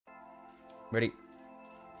Ready.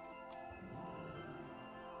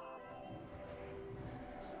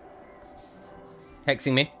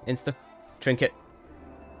 Hexing me. Insta. Trinket.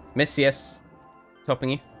 Miss CS.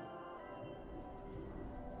 Topping you.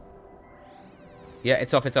 Yeah,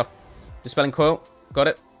 it's off, it's off. Dispelling coil. Got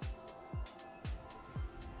it.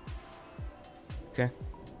 Okay.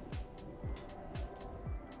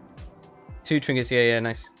 2 trinkets. Yeah,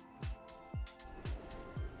 nice.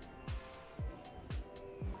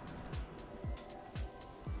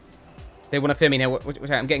 They want to fear me now.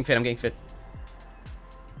 I'm getting fit.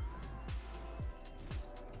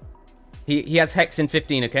 He has Hex in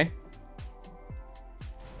 15, okay?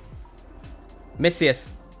 Miss CS.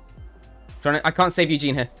 I can't save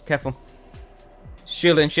Eugene here. Careful.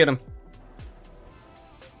 Shield him.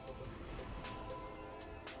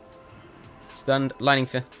 Stunned. Lightning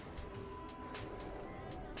Fear.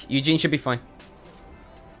 Eugene should be fine.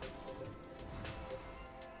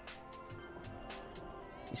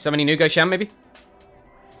 Somebody new, go Sham maybe?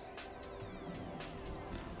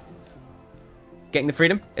 Getting the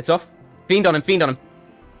freedom. It's off. Fiend on him.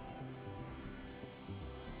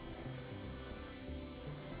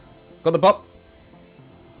 Got the bop.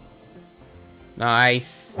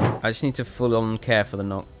 Nice. I just need to full on care for the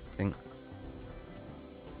knock thing.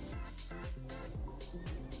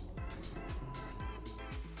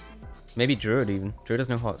 Maybe Druid even. Druid has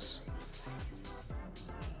no hots.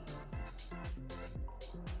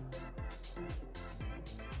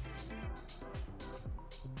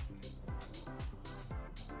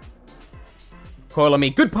 Coil on me.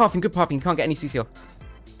 Good pathing. You can't get any CCL.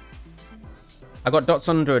 I got dots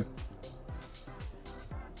on Druid.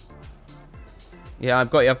 Yeah, I've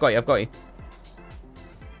got you.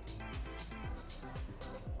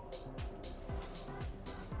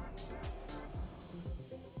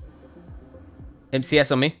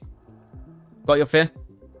 MCS on me. Got your fear.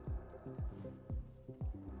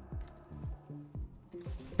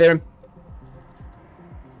 Fear him.